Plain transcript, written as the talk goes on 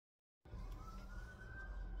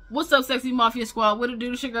What's up, Sexy Mafia Squad? What it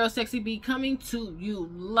do? It's your girl, Sexy B, coming to you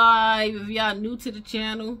live. If y'all new to the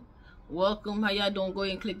channel, welcome. How y'all doing? Go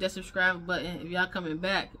ahead and click that subscribe button. If y'all coming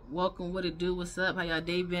back, welcome. What it do? What's up? How y'all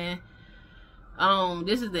day been?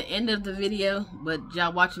 This is the end of the video, but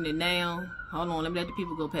y'all watching it now. Hold on, let me let the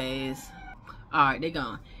people go past. Alright, they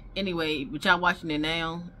gone. Anyway, but y'all watching it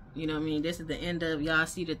now. You know what I mean? This is the end of, y'all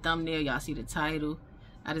see the thumbnail, y'all see the title.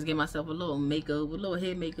 I just gave myself a little makeover, a little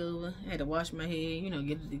head makeover. I had to wash my hair, you know,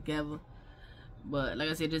 get it together. But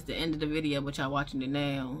like I said, this is the end of the video, but y'all watching it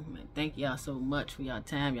now. Man, thank y'all so much for y'all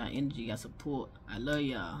time, y'all energy, y'all support. I love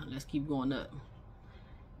y'all. Let's keep going up.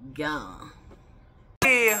 Gone.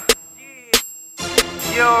 Yeah.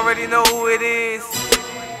 You already know who it is.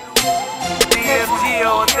 DFG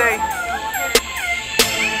all day.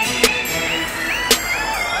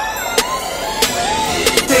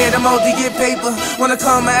 I'm out to get paper. Wanna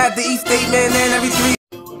come at the East Statement and every 3.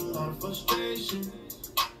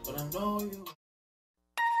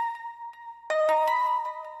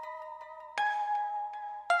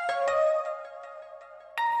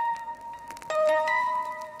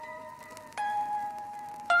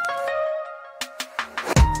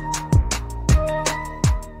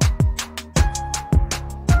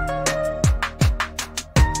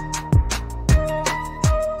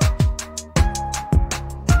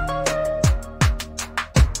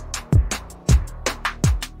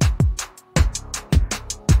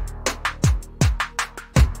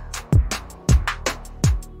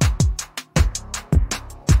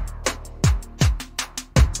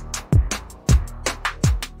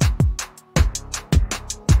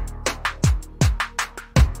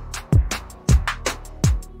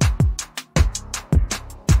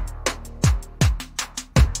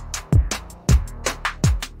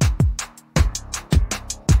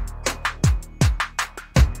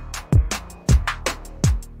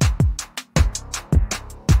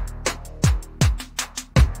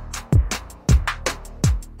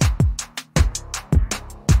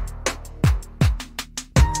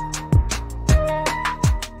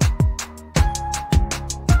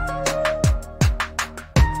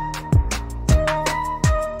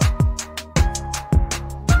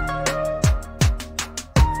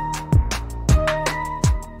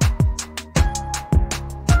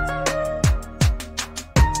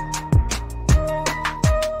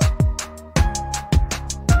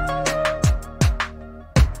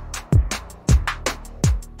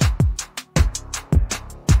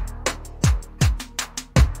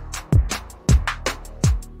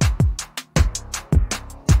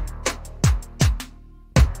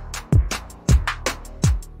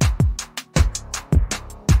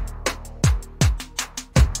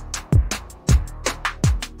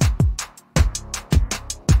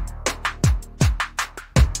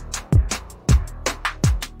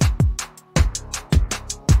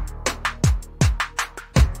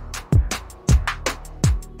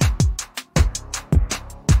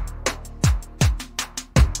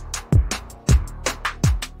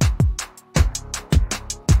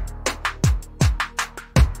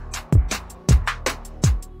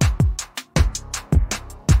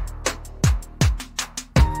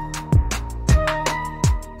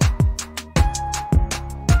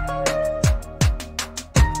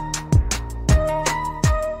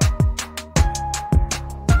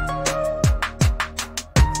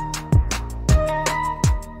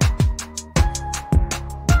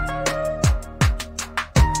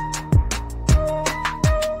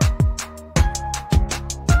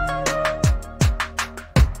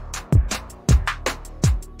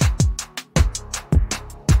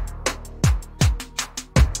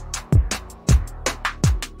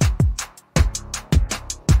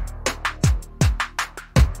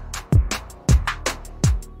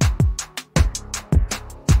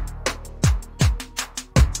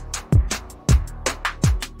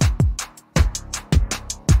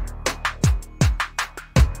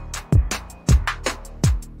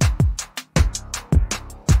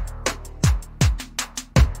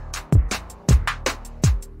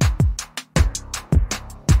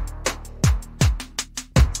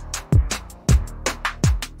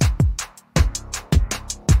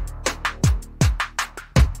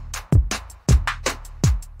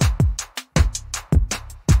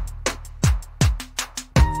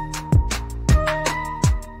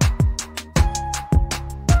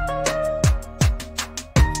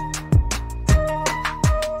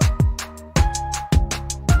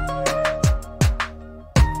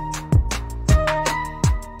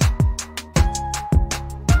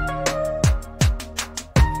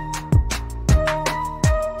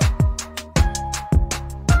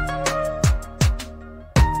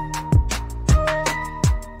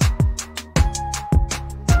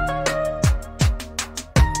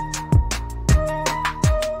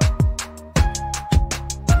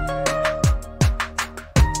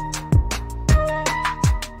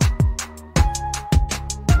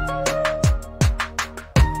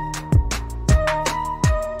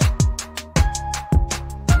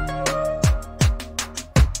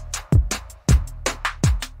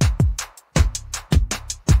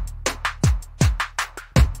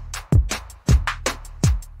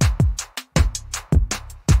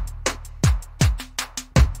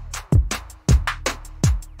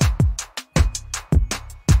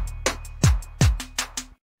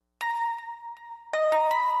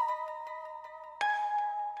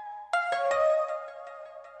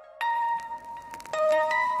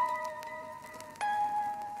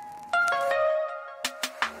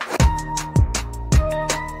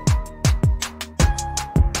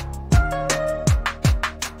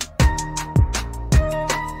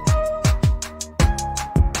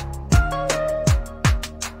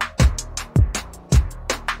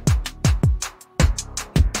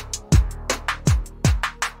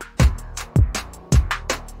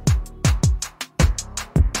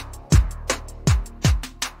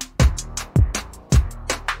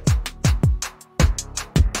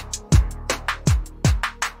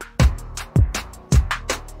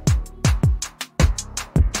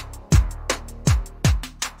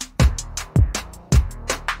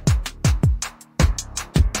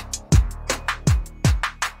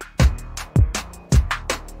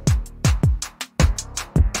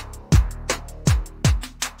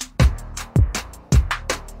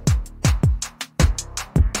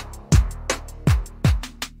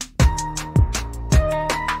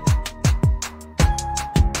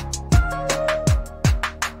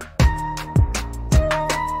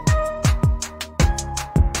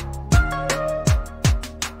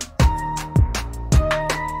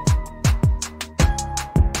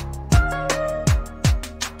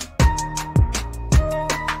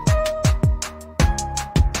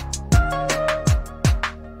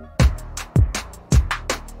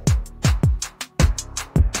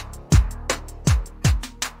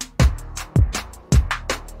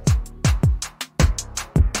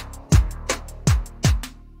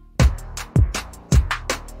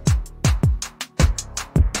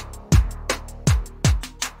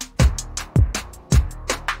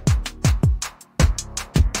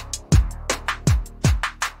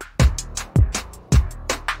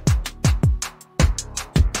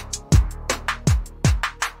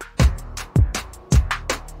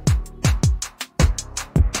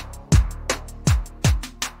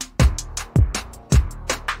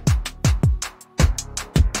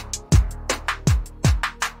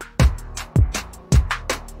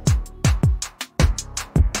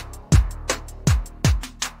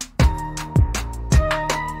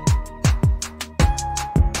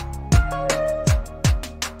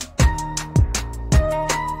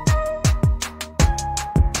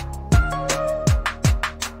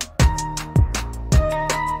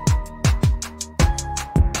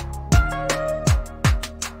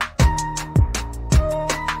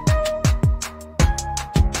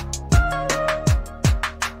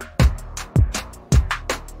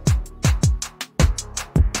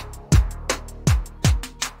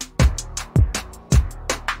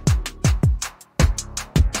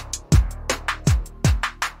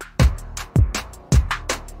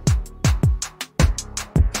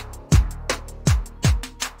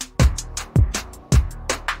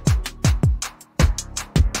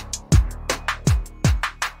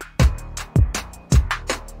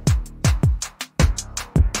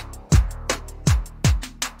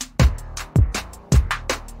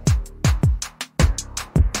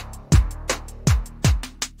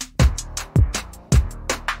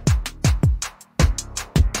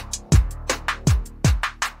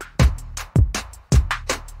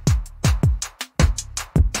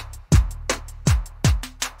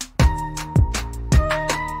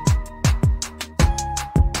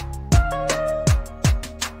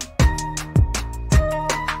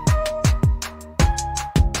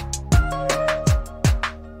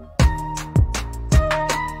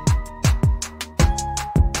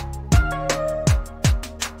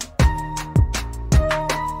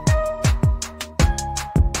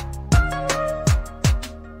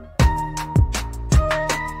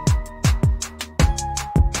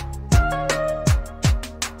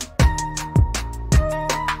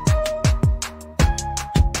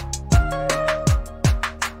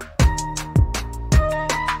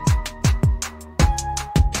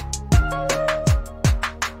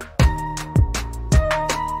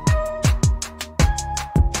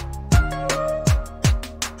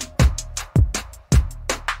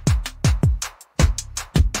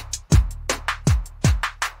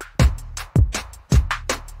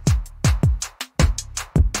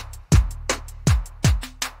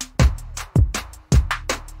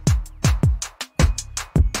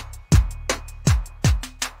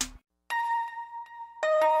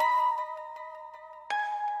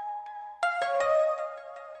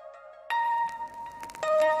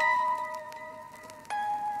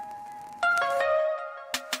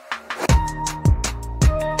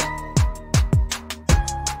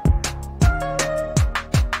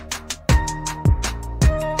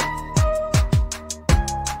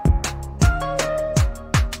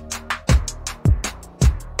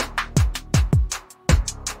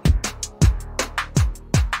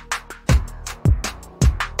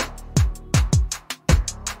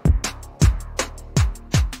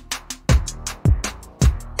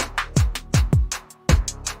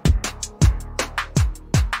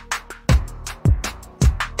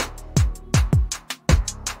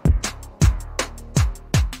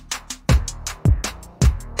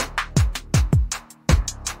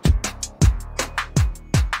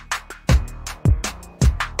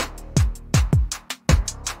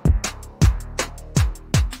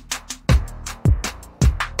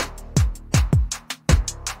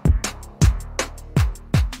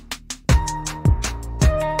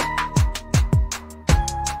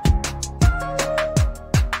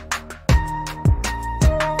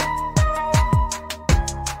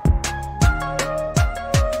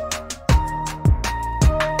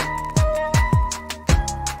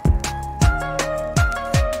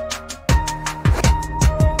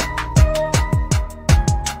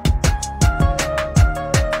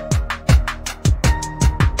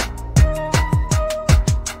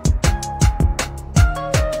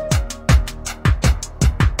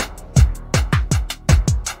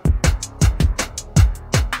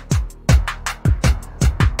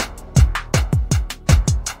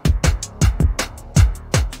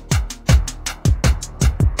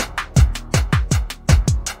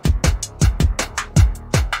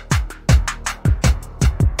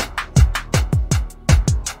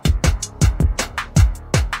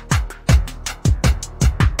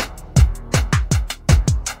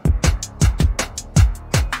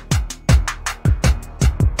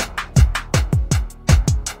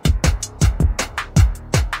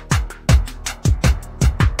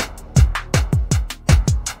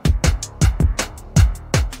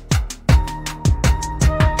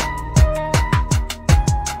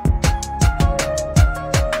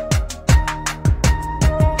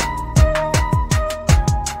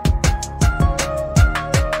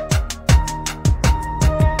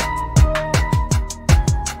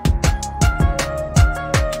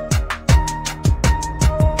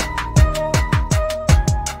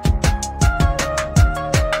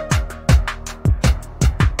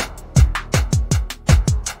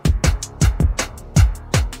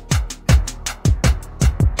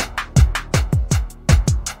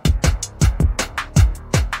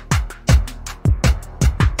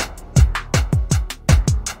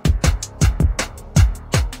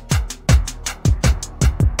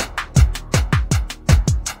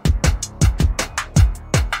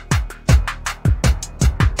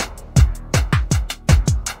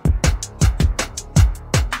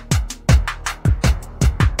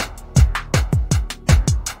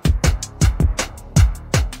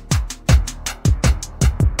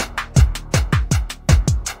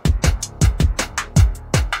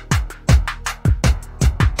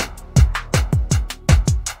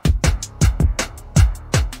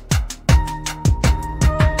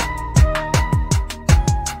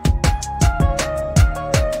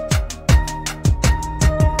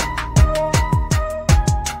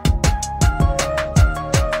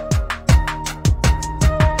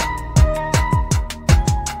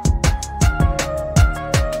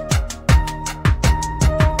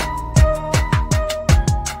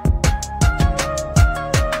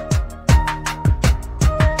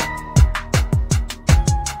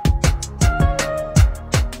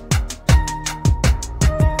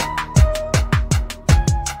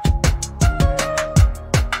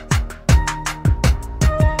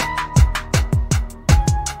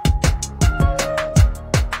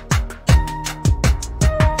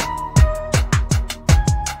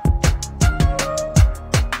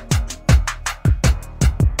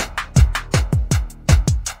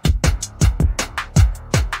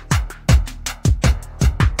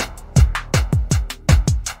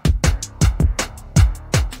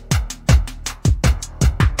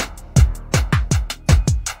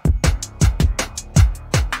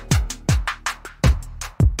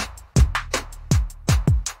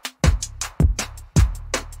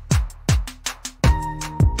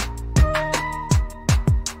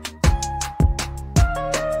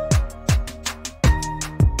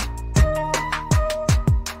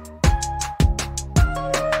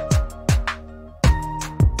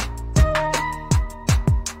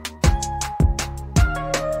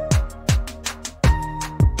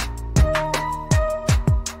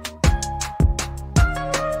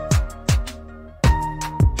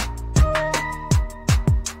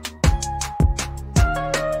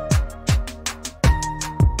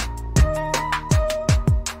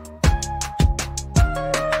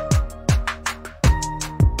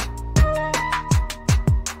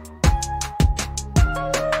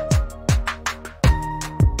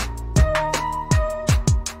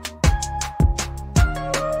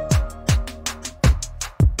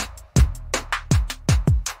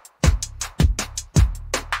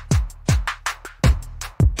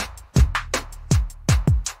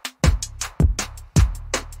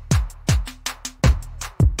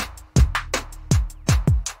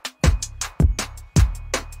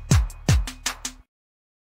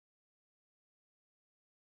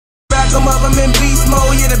 Some of them in beast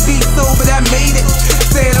mode, yeah, the